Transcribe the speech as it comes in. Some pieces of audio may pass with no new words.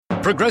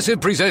Progressive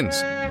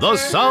presents The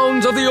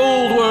Sounds of the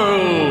Old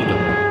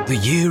World. The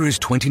year is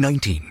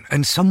 2019,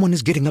 and someone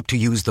is getting up to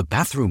use the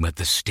bathroom at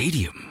the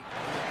stadium.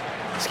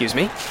 Excuse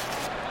me?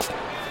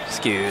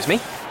 Excuse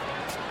me?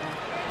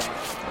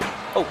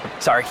 Oh,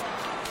 sorry.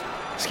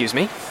 Excuse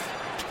me?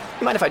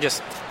 You mind if I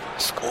just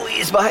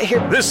squeeze by here?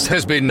 This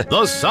has been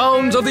The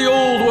Sounds of the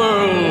Old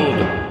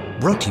World.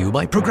 Brought to you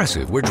by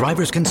Progressive, where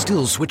drivers can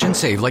still switch and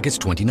save like it's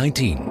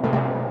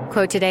 2019.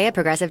 Quote today at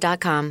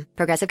Progressive.com.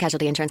 Progressive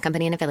Casualty Insurance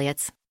Company and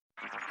Affiliates.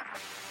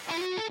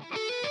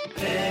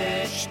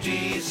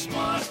 HT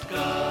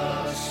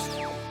Smartcast.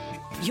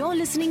 You're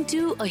listening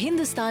to a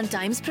Hindustan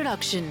Times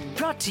production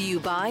brought to you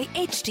by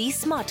HT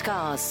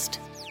Smartcast.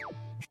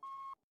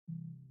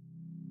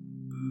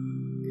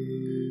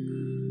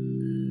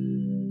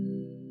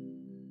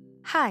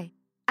 Hi,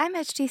 I'm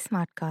HT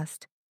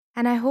Smartcast,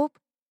 and I hope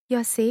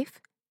you're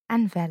safe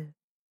and well.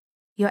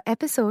 Your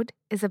episode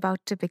is about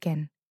to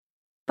begin.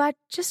 But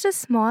just a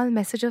small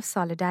message of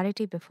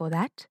solidarity before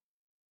that.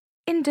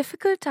 In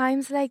difficult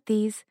times like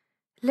these,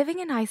 living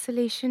in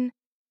isolation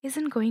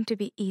isn't going to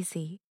be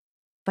easy.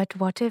 But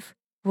what if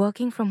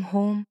working from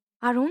home,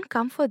 our own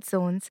comfort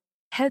zones,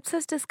 helps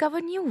us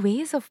discover new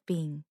ways of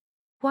being?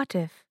 What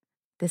if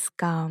this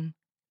calm,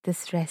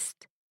 this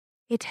rest,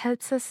 it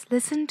helps us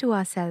listen to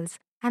ourselves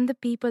and the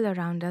people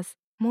around us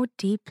more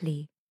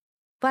deeply?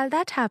 While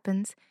that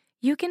happens,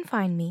 you can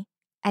find me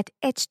at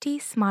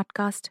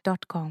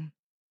htsmartcast.com.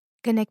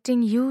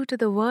 Connecting you to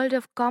the world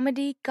of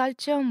comedy,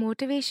 culture,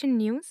 motivation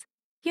news,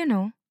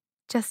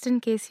 just in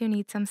case you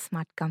need some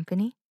smart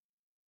company.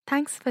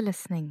 Thanks for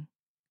listening.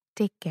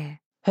 Take care.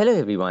 Hello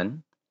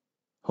everyone.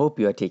 Hope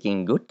you are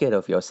taking good care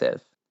of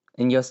yourself.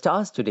 In your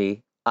stars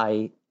today,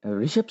 I,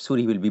 Rishabh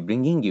Suri, will be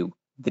bringing you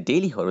the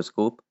Daily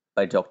Horoscope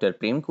by Dr.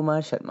 Prem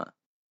Kumar Sharma.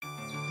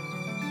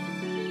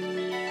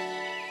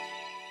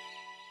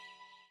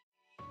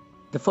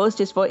 The first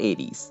is for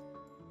Aries.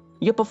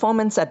 Your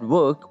performance at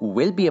work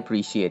will be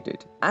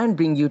appreciated and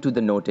bring you to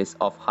the notice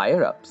of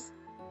higher-ups.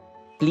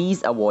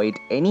 Please avoid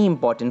any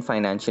important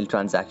financial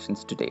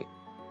transactions today.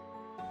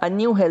 A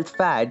new health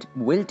fad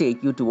will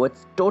take you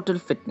towards total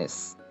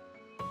fitness.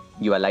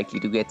 You are likely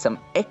to get some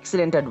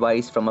excellent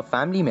advice from a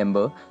family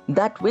member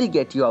that will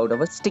get you out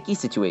of a sticky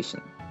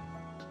situation.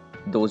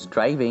 Those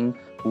driving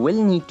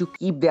will need to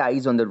keep their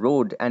eyes on the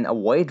road and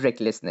avoid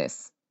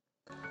recklessness.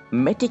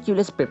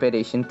 Meticulous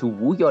preparation to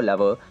woo your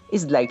lover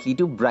is likely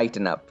to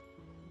brighten up.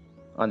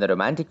 On the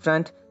romantic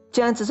front,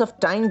 chances of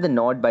tying the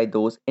knot by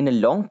those in a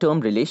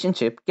long-term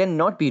relationship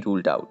cannot be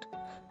ruled out.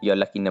 Your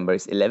lucky number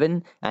is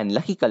 11 and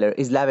lucky color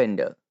is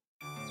lavender.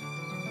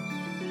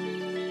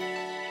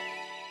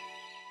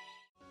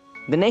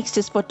 The next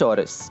is for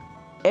Taurus.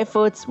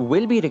 Efforts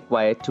will be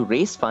required to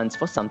raise funds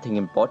for something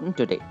important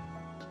today.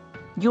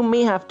 You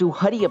may have to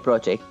hurry a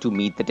project to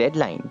meet the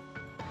deadline.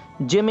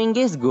 Gymming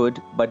is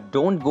good, but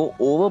don't go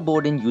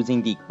overboard in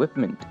using the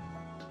equipment.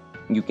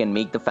 You can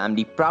make the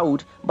family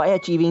proud by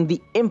achieving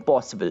the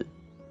impossible.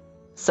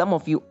 Some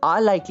of you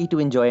are likely to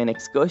enjoy an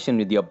excursion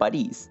with your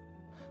buddies.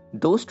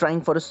 Those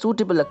trying for a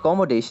suitable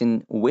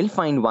accommodation will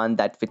find one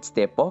that fits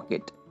their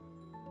pocket.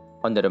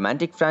 On the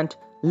romantic front,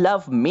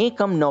 love may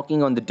come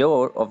knocking on the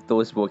door of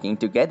those working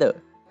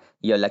together.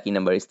 Your lucky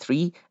number is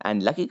 3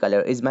 and lucky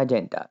color is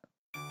magenta.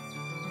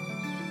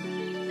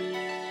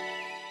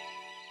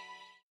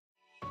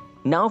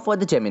 Now for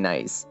the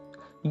Geminis.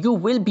 You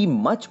will be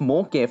much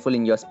more careful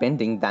in your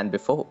spending than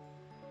before.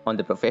 On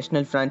the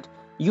professional front,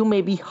 you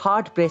may be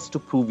hard-pressed to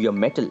prove your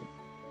mettle.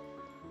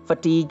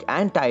 Fatigue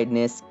and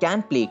tiredness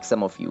can plague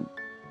some of you.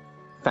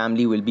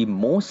 Family will be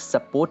most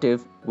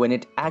supportive when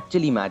it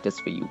actually matters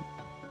for you.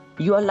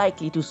 You are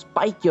likely to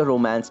spike your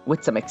romance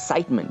with some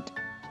excitement.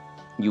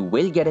 You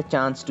will get a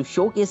chance to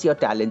showcase your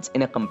talents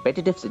in a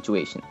competitive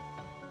situation.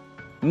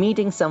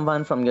 Meeting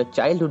someone from your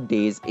childhood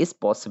days is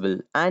possible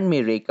and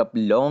may rake up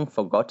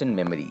long-forgotten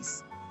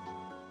memories.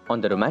 On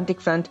the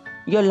romantic front,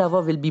 your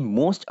lover will be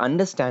most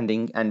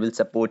understanding and will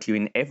support you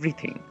in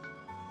everything.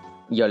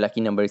 Your lucky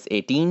number is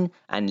 18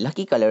 and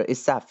lucky color is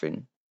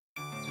saffron.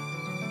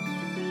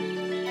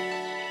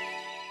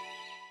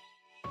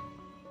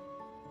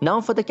 Now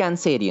for the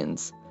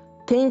Cancerians.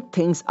 Think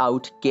things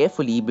out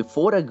carefully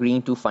before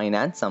agreeing to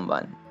finance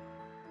someone.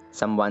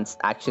 Someone's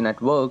action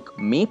at work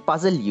may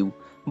puzzle you,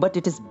 but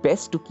it is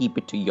best to keep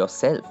it to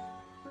yourself.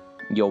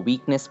 Your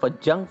weakness for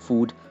junk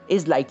food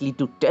is likely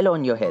to tell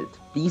on your health.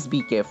 Please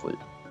be careful.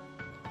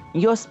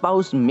 Your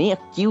spouse may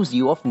accuse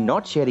you of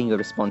not sharing your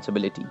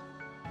responsibility.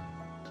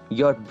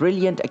 Your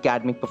brilliant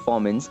academic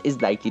performance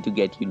is likely to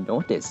get you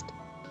noticed.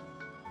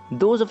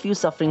 Those of you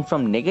suffering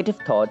from negative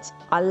thoughts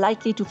are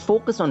likely to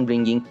focus on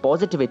bringing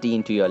positivity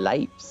into your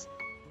lives.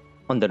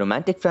 On the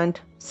romantic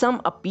front,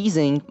 some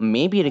appeasing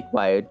may be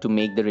required to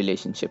make the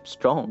relationship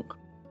strong.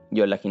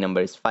 Your lucky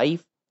number is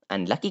 5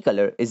 and lucky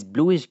color is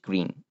bluish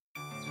green.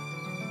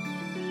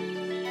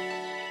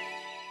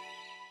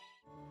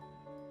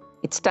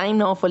 It's time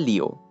now for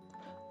Leo.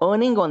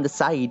 Earning on the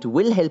side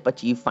will help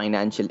achieve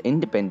financial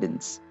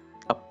independence.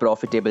 A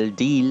profitable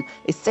deal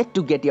is set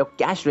to get your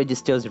cash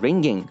registers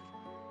ringing.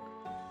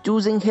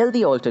 Choosing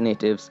healthy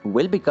alternatives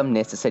will become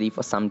necessary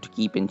for some to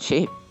keep in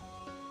shape.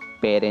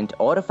 Parent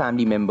or a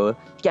family member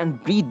can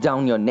breathe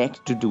down your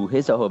neck to do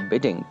his or her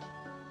bidding.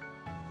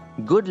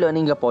 Good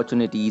learning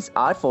opportunities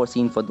are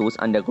foreseen for those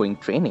undergoing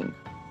training.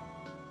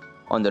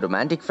 On the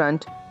romantic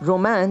front,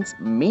 romance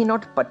may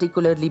not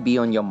particularly be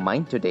on your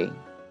mind today.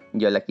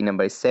 Your lucky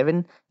number is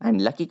 7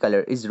 and lucky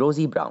color is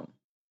rosy brown.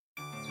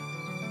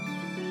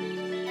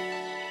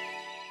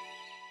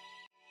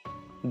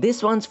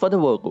 This one's for the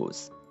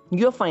Virgos.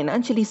 You're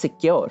financially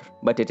secure,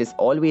 but it is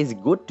always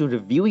good to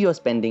review your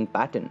spending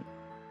pattern.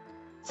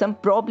 Some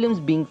problems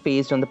being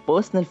faced on the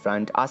personal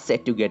front are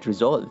set to get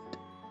resolved.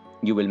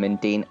 You will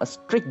maintain a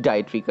strict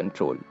dietary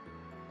control.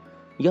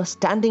 Your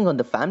standing on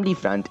the family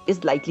front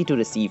is likely to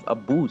receive a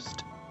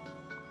boost.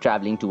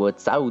 Traveling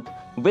towards south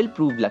will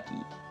prove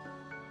lucky.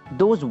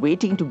 Those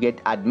waiting to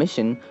get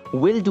admission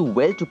will do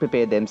well to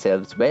prepare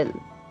themselves well.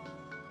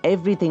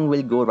 Everything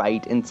will go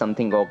right in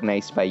something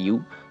organized by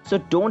you, so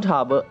don't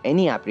harbor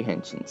any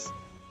apprehensions.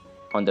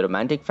 On the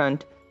romantic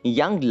front,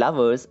 young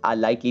lovers are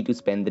likely to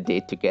spend the day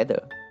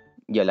together.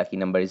 Your lucky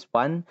number is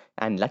 1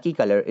 and lucky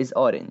color is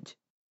orange.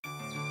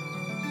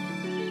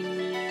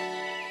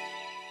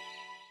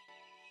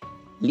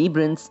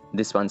 Librans,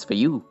 this one's for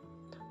you.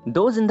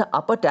 Those in the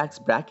upper tax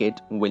bracket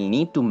will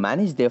need to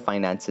manage their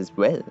finances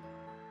well.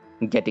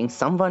 Getting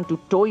someone to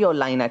toe your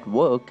line at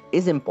work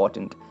is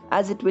important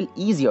as it will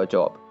ease your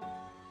job.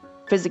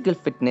 Physical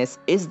fitness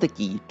is the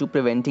key to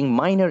preventing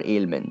minor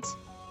ailments.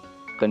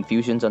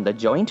 Confusions on the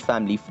joint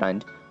family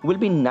front will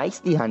be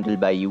nicely handled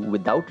by you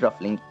without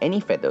ruffling any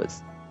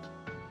feathers.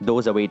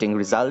 Those awaiting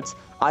results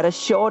are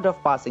assured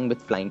of passing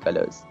with flying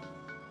colors.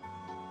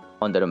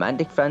 On the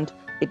romantic front,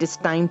 it is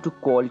time to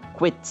call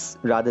quits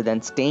rather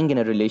than staying in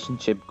a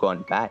relationship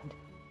gone bad.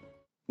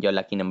 Your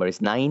lucky number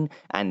is 9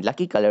 and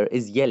lucky color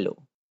is yellow.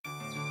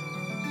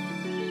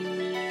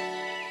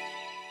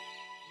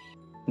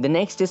 The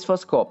next is for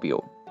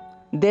Scorpio.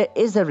 There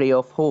is a ray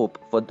of hope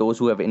for those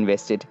who have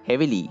invested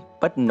heavily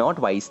but not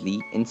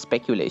wisely in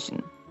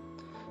speculation.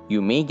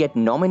 You may get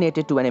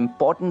nominated to an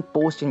important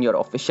post in your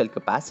official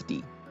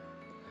capacity.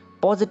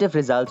 Positive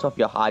results of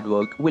your hard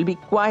work will be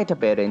quite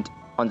apparent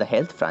on the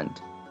health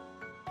front.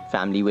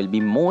 Family will be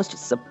most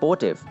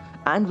supportive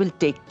and will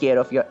take care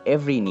of your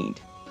every need.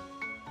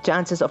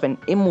 Chances of an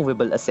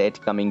immovable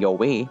asset coming your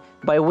way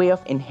by way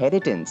of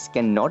inheritance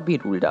cannot be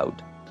ruled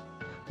out.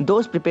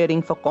 Those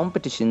preparing for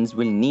competitions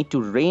will need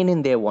to rein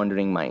in their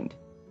wandering mind.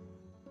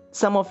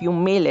 Some of you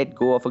may let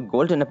go of a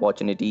golden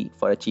opportunity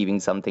for achieving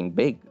something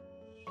big.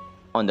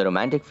 On the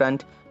romantic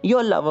front,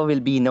 your lover will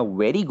be in a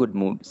very good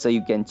mood, so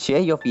you can share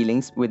your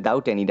feelings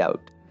without any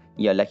doubt.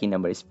 Your lucky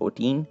number is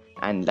 14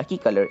 and lucky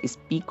color is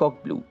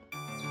peacock blue.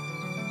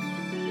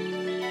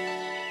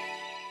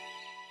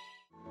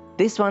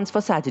 This one's for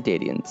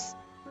Sagittarians.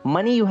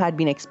 Money you had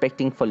been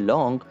expecting for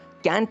long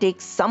can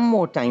take some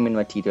more time in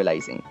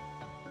materializing.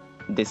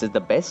 This is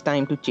the best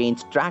time to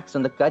change tracks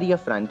on the career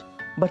front,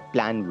 but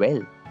plan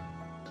well.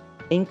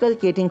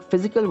 Inculcating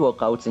physical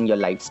workouts in your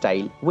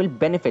lifestyle will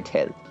benefit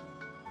health.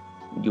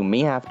 You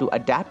may have to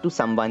adapt to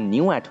someone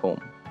new at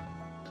home.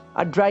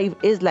 A drive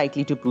is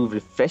likely to prove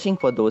refreshing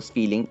for those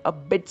feeling a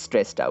bit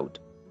stressed out.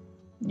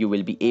 You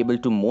will be able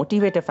to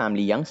motivate a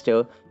family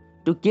youngster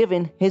to give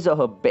in his or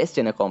her best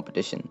in a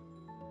competition.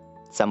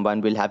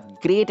 Someone will have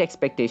great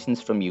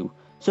expectations from you,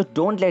 so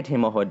don't let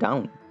him or her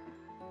down.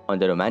 On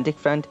the romantic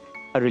front,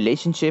 a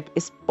relationship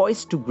is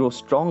poised to grow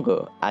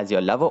stronger as your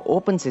lover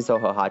opens his or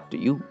her heart to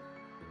you.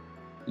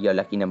 Your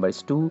lucky number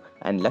is 2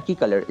 and lucky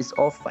color is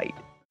off-white.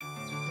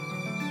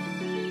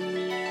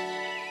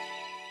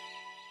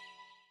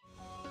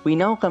 We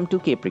now come to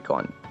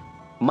Capricorn.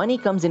 Money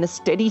comes in a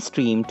steady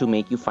stream to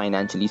make you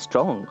financially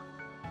strong.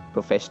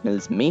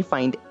 Professionals may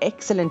find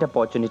excellent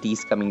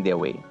opportunities coming their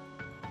way.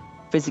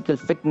 Physical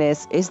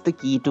fitness is the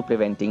key to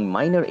preventing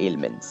minor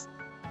ailments.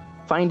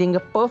 Finding a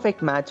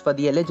perfect match for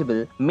the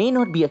eligible may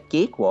not be a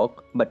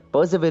cakewalk, but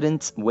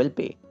perseverance will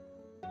pay.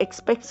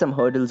 Expect some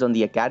hurdles on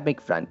the academic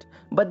front,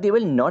 but they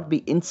will not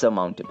be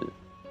insurmountable.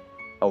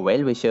 A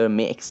well-wisher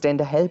may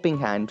extend a helping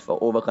hand for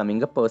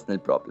overcoming a personal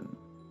problem.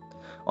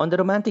 On the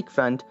romantic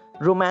front,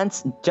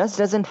 romance just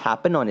doesn't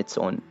happen on its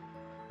own.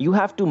 You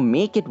have to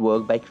make it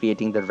work by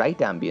creating the right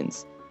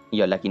ambience.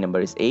 Your lucky number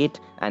is 8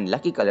 and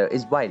lucky color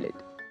is violet.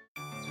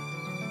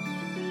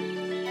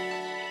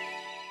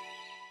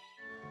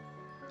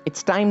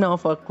 It's time now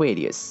for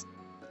Aquarius.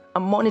 A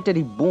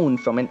monetary boon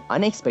from an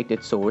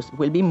unexpected source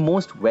will be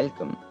most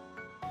welcome.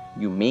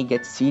 You may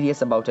get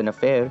serious about an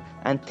affair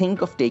and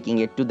think of taking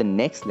it to the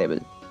next level.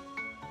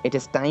 It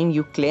is time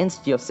you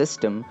cleansed your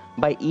system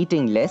by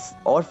eating less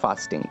or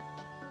fasting.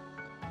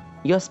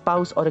 Your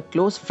spouse or a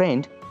close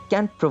friend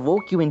can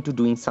provoke you into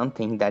doing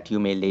something that you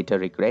may later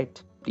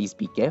regret. Please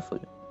be careful.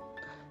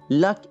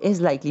 Luck is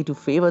likely to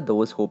favor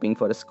those hoping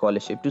for a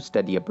scholarship to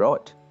study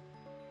abroad.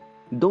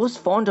 Those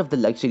fond of the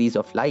luxuries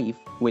of life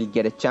will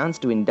get a chance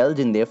to indulge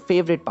in their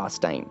favorite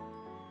pastime.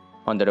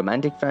 On the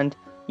romantic front,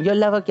 your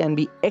lover can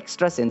be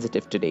extra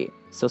sensitive today,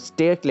 so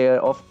steer clear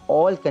of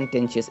all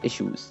contentious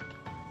issues.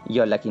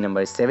 Your lucky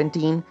number is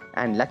 17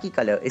 and lucky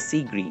color is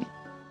sea green.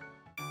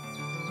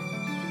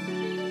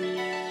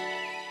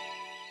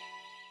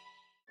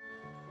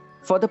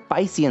 For the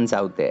Pisceans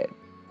out there,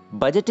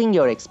 budgeting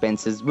your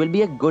expenses will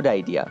be a good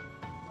idea.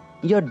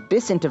 Your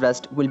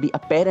disinterest will be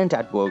apparent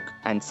at work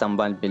and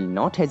someone will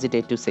not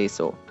hesitate to say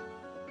so.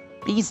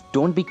 Please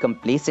don't be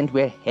complacent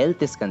where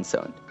health is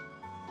concerned.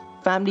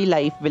 Family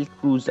life will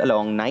cruise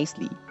along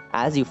nicely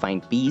as you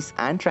find peace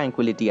and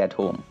tranquility at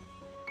home.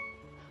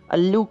 A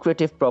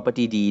lucrative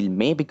property deal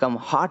may become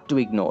hard to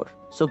ignore,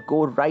 so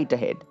go right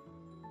ahead.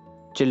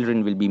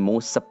 Children will be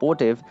more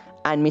supportive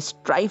and may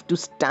strive to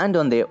stand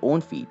on their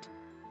own feet.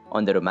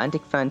 On the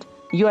romantic front,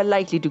 you are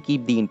likely to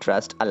keep the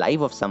interest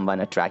alive of someone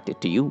attracted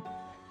to you.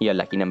 Your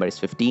lucky number is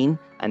 15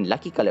 and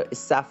lucky color is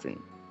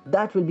saffron.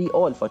 That will be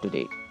all for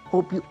today.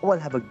 Hope you all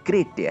have a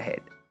great day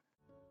ahead.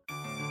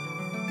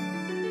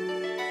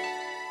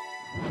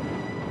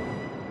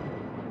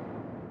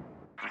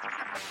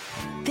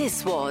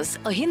 This was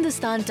a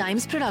Hindustan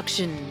Times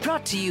production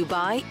brought to you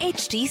by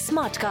HT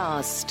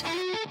Smartcast.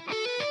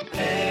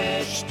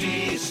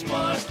 HT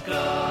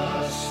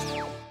Smartcast.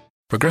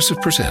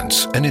 Progressive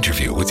presents an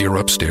interview with your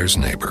upstairs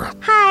neighbor.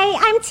 Hi,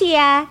 I'm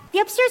Tia. The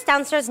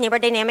upstairs-downstairs neighbor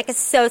dynamic is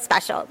so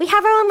special. We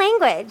have our own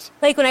language.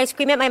 Like when I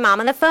scream at my mom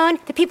on the phone,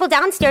 the people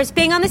downstairs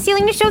bang on the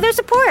ceiling to show their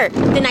support.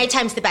 The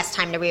nighttime's the best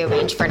time to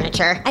rearrange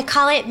furniture. I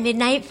call it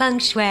midnight feng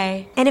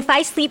shui. And if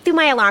I sleep through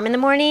my alarm in the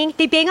morning,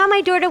 they bang on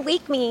my door to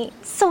wake me.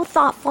 So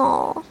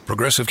thoughtful.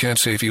 Progressive can't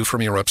save you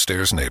from your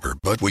upstairs neighbor,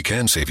 but we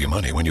can save you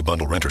money when you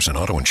bundle renters and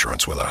auto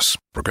insurance with us.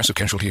 Progressive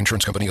Casualty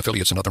Insurance Company,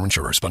 affiliates, and other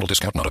insurers. Bundle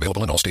discount not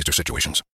available in all states or situations.